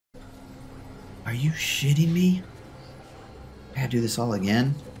Are you shitting me? I gotta do this all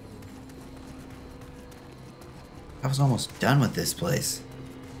again? I was almost done with this place.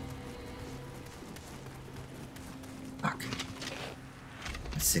 Fuck.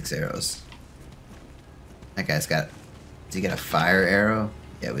 That's 6 arrows. That guy's got... Does he got a fire arrow?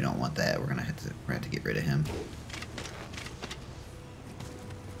 Yeah, we don't want that. We're gonna have to get rid of him.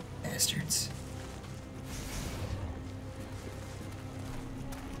 Bastards.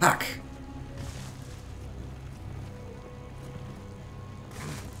 Fuck.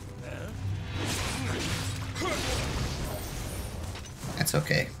 That's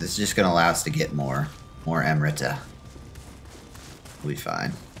okay. This is just gonna allow us to get more Emerita. We'll be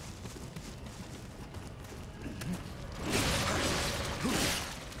fine.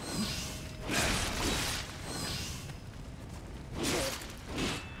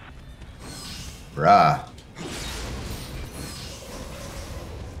 Bruh.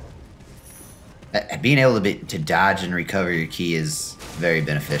 Being able to dodge and recover your key is very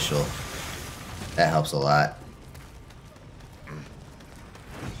beneficial. That helps a lot.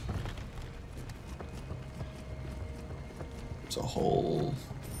 There's a whole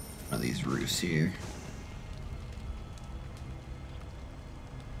one of these roofs here.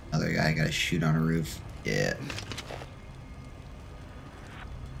 Another guy got to shoot on a roof. Yeah.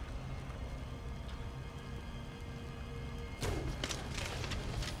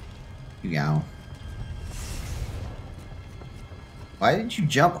 You go. Why didn't you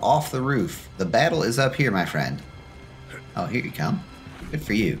jump off the roof? The battle is up here, my friend. Oh, here you come. Good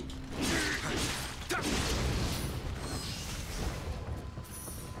for you.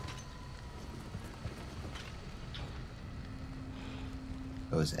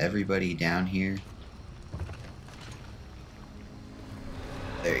 So is everybody down here?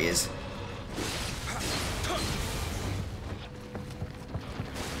 There he is.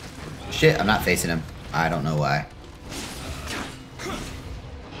 Shit, I'm not facing him. I don't know why.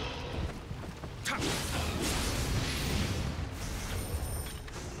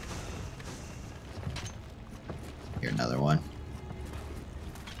 Here, another one.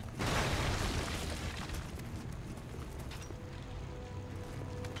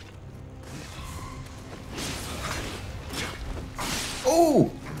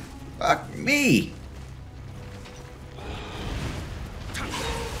 Oh! Fuck me!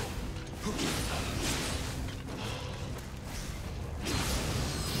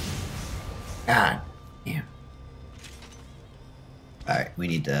 God damn. Alright, we're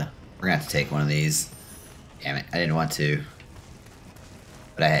gonna have to take one of these. Damn it, I didn't want to.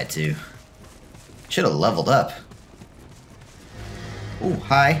 But I had to. Should have leveled up. Ooh,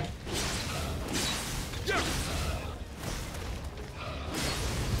 hi.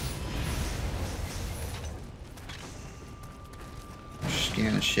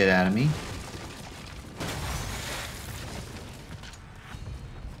 Scaring the shit out of me.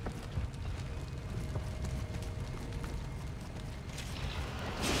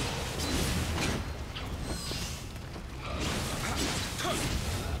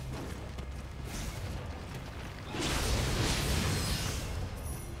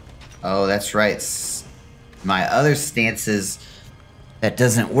 Oh, that's right. My other stances, that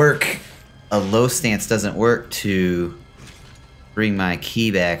doesn't work. A low stance doesn't work to bring my key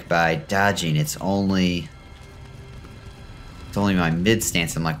back by dodging. It's only my mid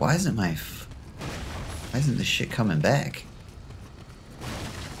stance. I'm like, why isn't this shit coming back?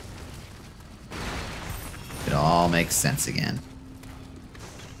 It all makes sense again.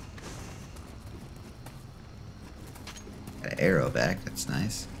 Got an arrow back. That's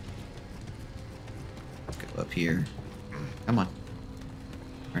nice. Go up here. Come on.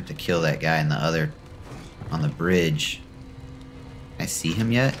 I have to kill that guy on the bridge. Can I see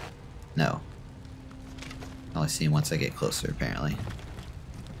him yet? No. I only see him once I get closer, apparently.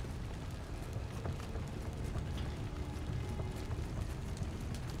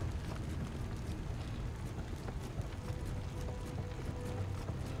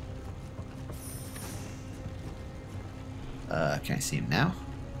 Can I see him now?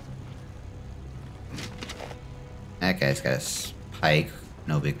 That guy's got a spike,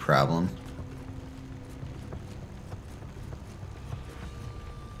 no big problem.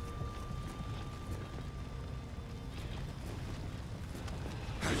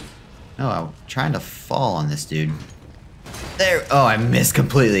 No, I'm trying to fall on this dude. There. Oh, I missed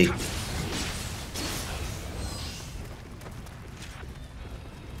completely.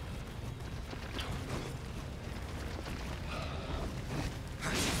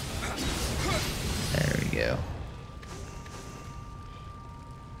 There we go.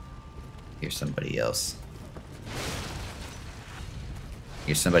 Here's somebody else.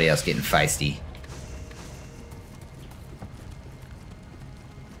 Here's somebody else getting feisty.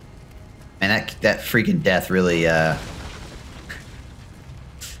 That freaking death really, that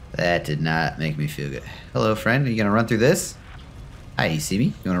did not make me feel good. Hello, friend. Are you gonna run through this? Hi, you see me?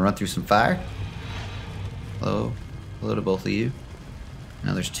 You wanna run through some fire? Hello. Hello to both of you.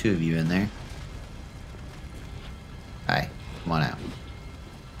 Now there's 2 of you in there. Hi. Come on out.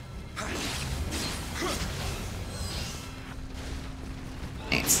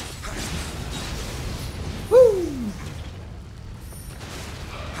 Thanks. Woo!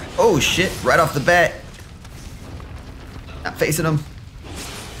 Oh shit, right off the bat. Not facing him.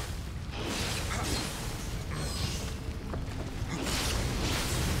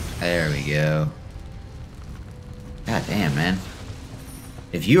 There we go. God damn, man.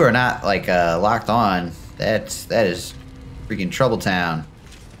 If you are not like locked on, that is freaking Trouble Town.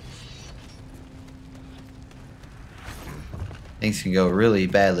 Things can go really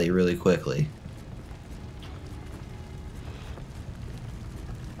badly really quickly.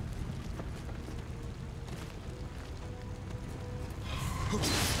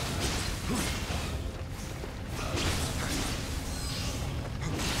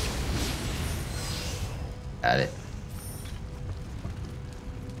 Got it.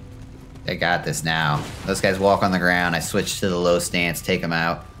 I got this now. Those guys walk on the ground. I switch to the low stance, take them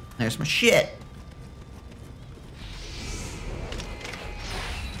out. There's my shit.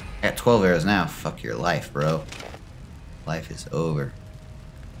 I got 12 arrows now. Fuck your life, bro. Life is over.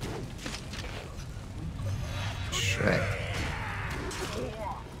 Shrek.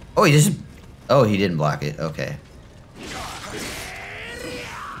 Oh, he just... Oh, he didn't block it. Okay.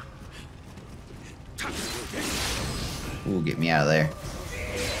 Ooh, get me out of there.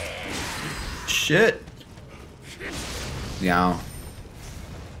 Shit. Yeah.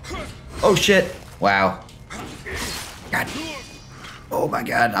 Oh, shit. Wow. God. Oh, my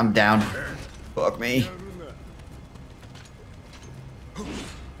God. I'm down. Fuck me.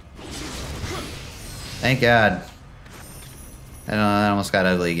 Thank God. I don't know, that almost got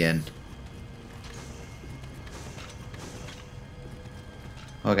ugly again.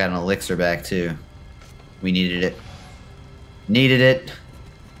 Oh, I got an elixir back, too. We needed it. Needed it.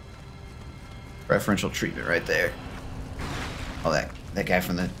 Preferential treatment right there. Oh, that guy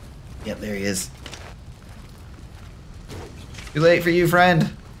from the... Yep, there he is. Too late for you, friend.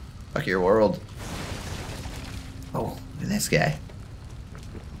 Fuck your world. Oh, look at this guy.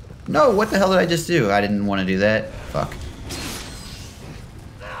 No, what the hell did I just do? I didn't want to do that. Fuck.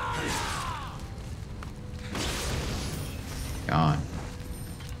 Gone.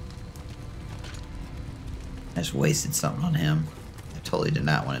 I just wasted something on him. I totally did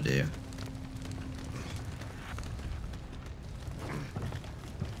not want to do.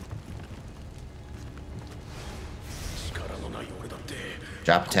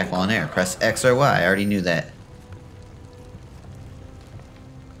 Drop attack while in air. Press X or Y. I already knew that.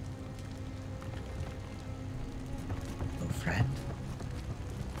 Oh, friend.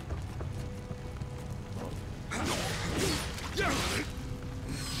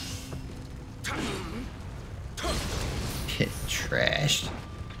 Get trashed.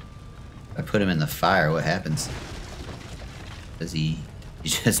 If I put him in the fire, what happens? Does he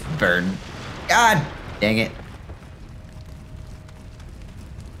just burn? God dang it.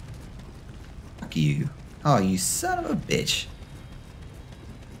 You. Oh, you son of a bitch.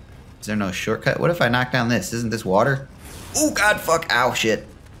 Is there no shortcut? What if I knock down this? Isn't this water? Oh, God, fuck. Ow, shit.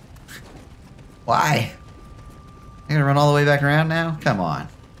 Why? I'm gonna run all the way back around now? Come on.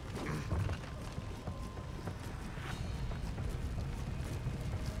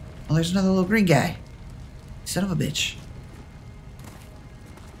 Oh, there's another little green guy. Son of a bitch.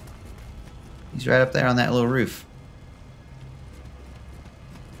 He's right up there on that little roof.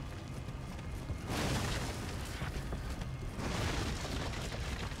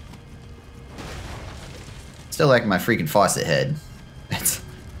 Still like my freaking faucet head. It's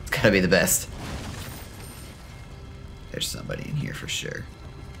gotta be the best. There's somebody in here for sure.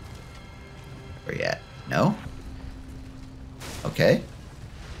 Where you at? No? Okay.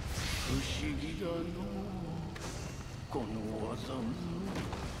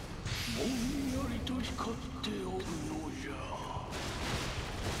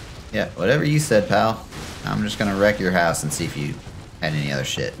 Yeah, whatever you said, pal. I'm just gonna wreck your house and see if you had any other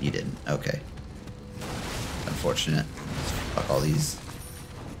shit. You didn't. Okay. Unfortunate. Fuck all these.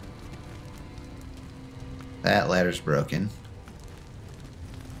 That ladder's broken.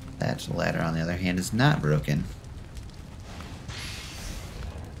 That ladder, on the other hand, is not broken.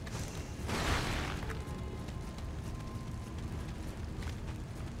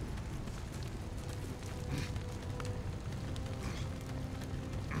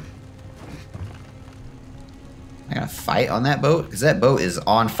 I gotta fight on that boat? Because that boat is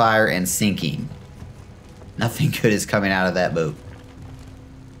on fire and sinking. Nothing good is coming out of that boat.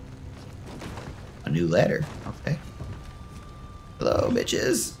 A new ladder. Okay. Hello,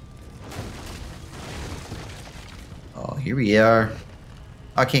 bitches. Oh, here we are.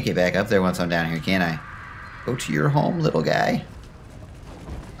 Oh, I can't get back up there once I'm down here, can I? Go to your home, little guy.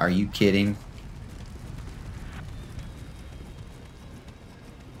 Are you kidding?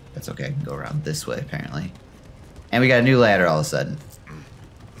 That's okay. I can go around this way, apparently. And we got a new ladder all of a sudden.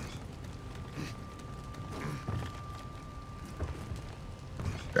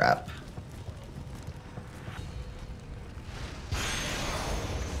 Drop.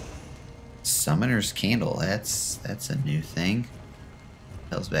 Summoner's Candle. That's a new thing.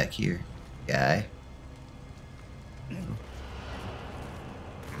 Hell's back here, guy.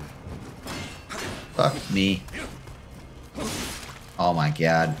 Fuck me. Oh my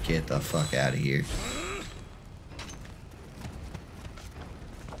god, get the fuck out of here.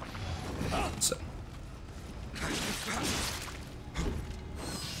 So.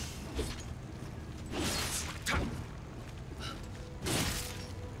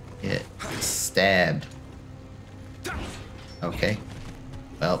 Get stabbed. Okay.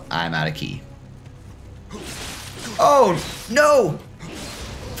 Well, I'm out of key. Oh, no!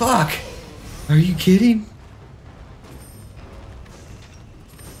 Fuck! Are you kidding?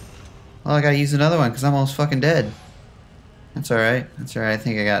 Well, I gotta use another one because I'm almost fucking dead. That's alright. That's alright. I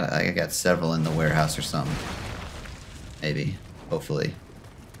think I got several in the warehouse or something. Maybe. Hopefully.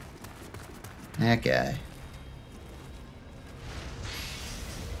 That guy.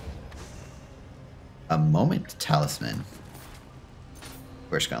 A moment talisman.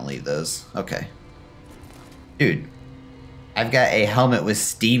 We're just gonna leave those. Okay. Dude. I've got a helmet with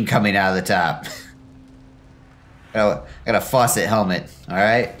steam coming out of the top. I got a faucet helmet,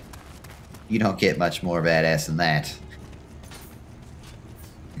 alright? You don't get much more badass than that.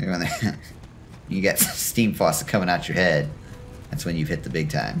 You got steam faucet coming out your head. That's when you've hit the big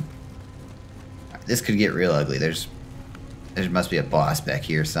time. Right, this could get real ugly. There must be a boss back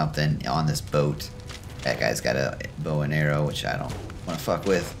here or something on this boat. That guy's got a bow and arrow, which I don't want to fuck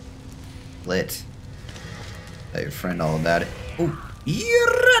with. Lit. Tell your friend all about it. Oh.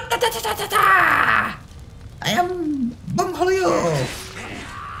 I am Bungholio.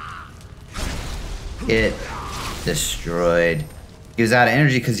 Get destroyed. He was out of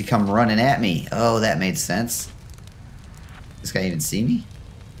energy because he come running at me. Oh, that made sense. This guy even see me?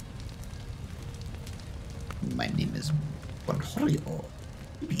 My name is Bungholio.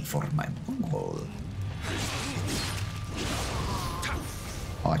 Be for my bunghole.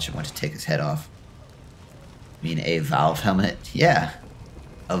 Oh, I just want to take his head off. You mean a valve helmet? Yeah.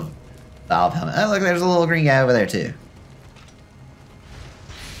 A valve helmet. Oh, look, there's a little green guy over there, too.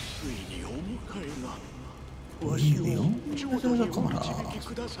 Will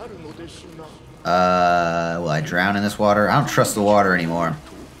I drown in this water? I don't trust the water anymore.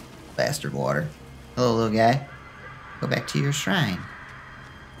 Bastard water. Hello, little guy. Go back to your shrine.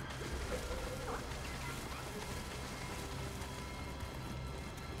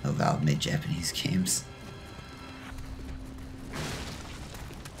 No Valve made Japanese games.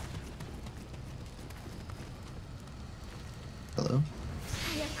 Hello?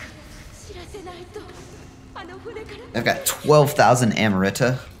 I've got 12,000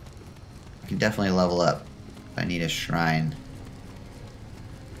 Amarita. I can definitely level up if I need a shrine.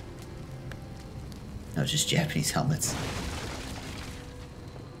 No, just Japanese helmets.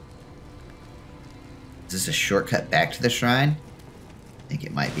 Is this a shortcut back to the shrine? I think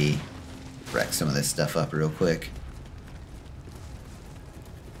it might be. Wreck some of this stuff up real quick.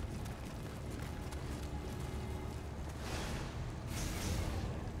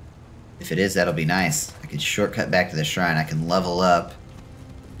 If it is, that'll be nice. I can shortcut back to the shrine. I can level up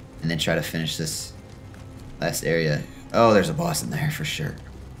and then try to finish this last area. Oh, there's a boss in there for sure.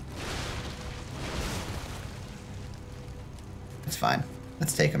 That's fine.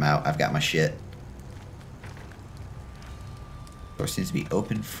 Let's take him out. I've got my shit. Door seems to be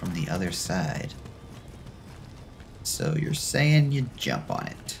open from the other side. So you're saying you jump on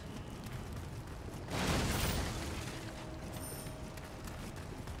it.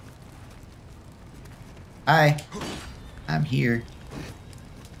 Hi. I'm here.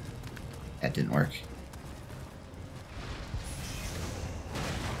 That didn't work.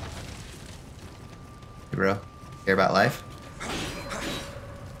 Hey, bro. Care about life?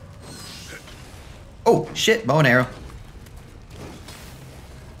 Oh, shit. Bow and arrow.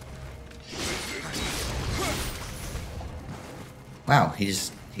 Wow,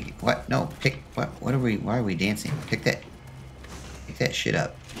 what? No, pick, what are we, why are we dancing? Pick that shit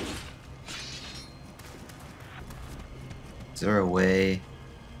up. Is there a way?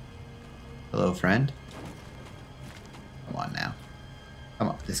 Hello, friend? Come on now. Come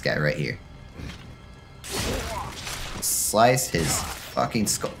on, this guy right here. Slice his fucking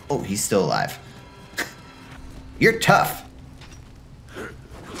skull. Oh, he's still alive. You're tough.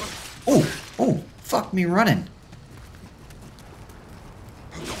 Oh, oh, fuck me running.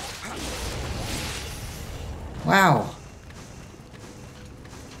 Wow.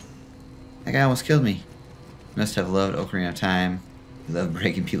 That guy almost killed me. Must have loved Ocarina of Time. He loved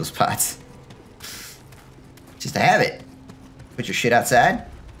breaking people's pots. Just a habit. Put your shit outside.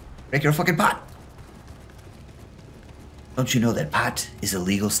 Break your fucking pot. Don't you know that pot is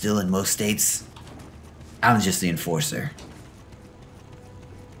illegal still in most states? I'm just the enforcer.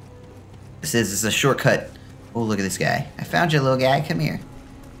 This is a shortcut. Oh, look at this guy. I found you, little guy. Come here.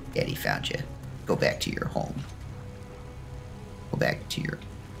 Daddy found you. Go back to your home. Go back to your...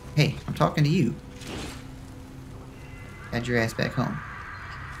 Hey, I'm talking to you. Had your ass back home.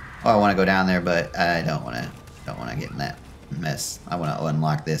 Oh, I want to go down there, but I don't want to get in that mess. I want to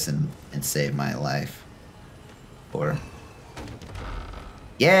unlock this and save my life. Or...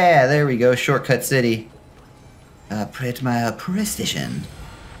 Yeah, there we go. Shortcut City. Print my precision.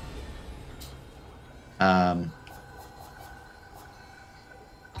 Let's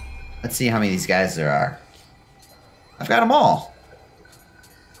see how many of these guys there are. I've got them all.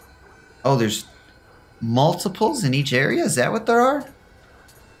 Oh, there's multiples in each area? Is that what there are?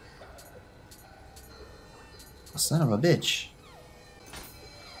 Oh, son of a bitch.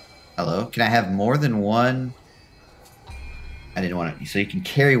 Hello? Can I have more than one? I didn't want to... So you can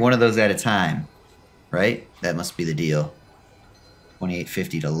carry one of those at a time. Right? That must be the deal.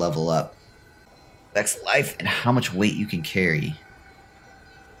 2850 to level up. That's life and how much weight you can carry.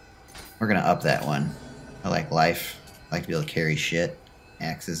 We're going to up that one. I like life. I like to be able to carry shit.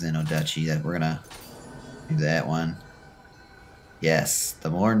 Axes and Odachi. We're going to do that one. Yes. The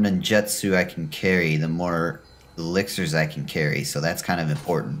more ninjutsu I can carry, the more elixirs I can carry. So that's kind of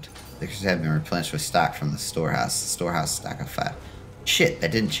important. Elixirs have been replenished with stock from the storehouse. Storehouse stock of 5. Shit,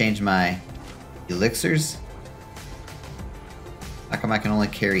 that didn't change my elixirs? How come I can only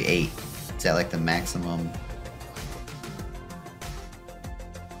carry 8? Is that like the maximum